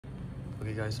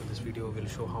Okay guys, so this video will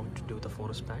show how to do the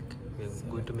forest pack. We're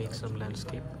going to make some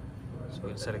landscape. So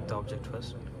we'll select the object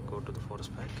first, go to the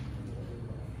forest pack.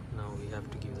 Now we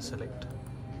have to give the select.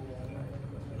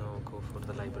 Now go for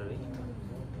the library.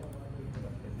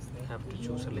 Have to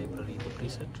choose a library in the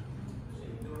preset.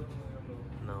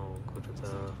 Now go to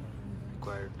the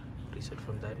required preset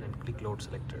from that and click load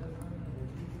selector.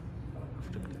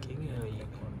 After clicking, you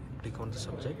click on the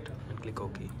subject and click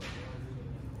OK.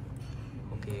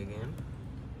 OK again.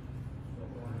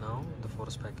 Now the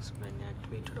forest pack is being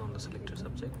activated on the selected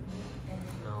subject.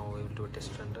 Now we will do a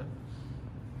test render.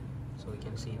 So we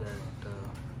can see that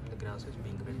the grass is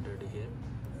being rendered here.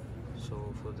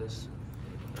 So for this,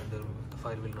 the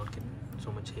file will not get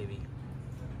so much heavy.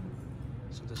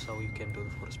 So this is how you can do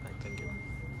the forest pack. Thank you.